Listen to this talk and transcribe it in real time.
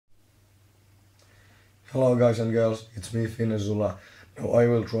Hello guys and girls, it's me Finezula. Now I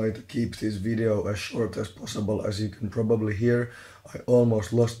will try to keep this video as short as possible. As you can probably hear, I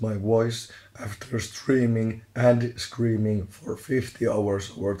almost lost my voice after streaming and screaming for 50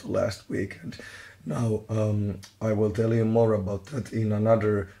 hours over the last week. And now I will tell you more about that in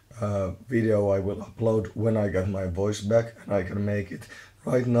another video I will upload when I get my voice back and I can make it.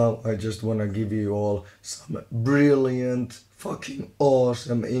 Right now I just want to give you all some brilliant, fucking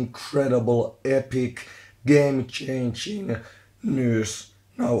awesome, incredible, epic, game-changing news.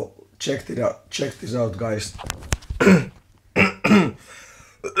 Now check it out. Check this out, guys.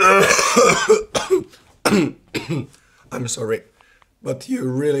 I'm sorry, but you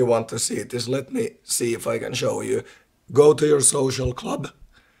really want to see this. Let me see if I can show you. Go to your social club,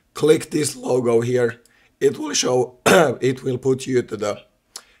 click this logo here. It will show, it will put you to the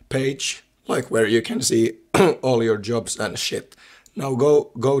page, like where you can see all your jobs and shit. Now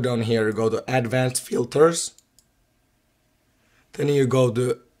go down here, go to advanced filters. Then you go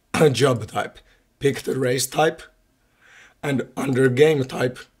to job type, pick the race type, and under game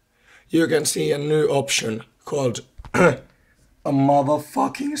type you can see a new option called a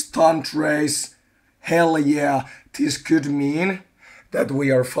motherfucking stunt race. Hell yeah, this could mean that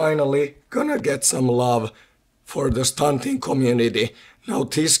we are finally gonna get some love for the stunting community. Now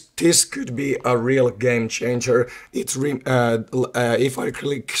this could be a real game changer. If I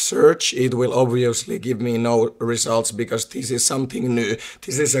click search, it will obviously give me no results because this is something new.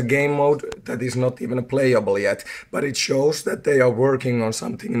 This is a game mode that is not even playable yet, but it shows that they are working on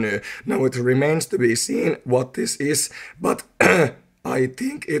something new. Now it remains to be seen what this is, but I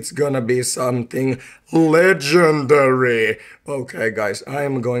think it's gonna be something legendary. Okay guys, I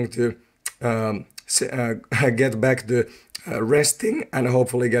am going to get back to resting and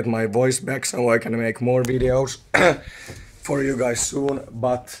hopefully get my voice back so I can make more videos for you guys soon.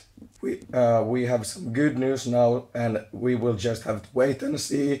 But we have some good news now, and we will just have to wait and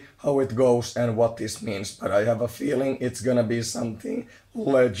see how it goes and what this means. But I have a feeling it's gonna be something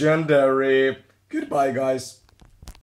legendary. Goodbye guys.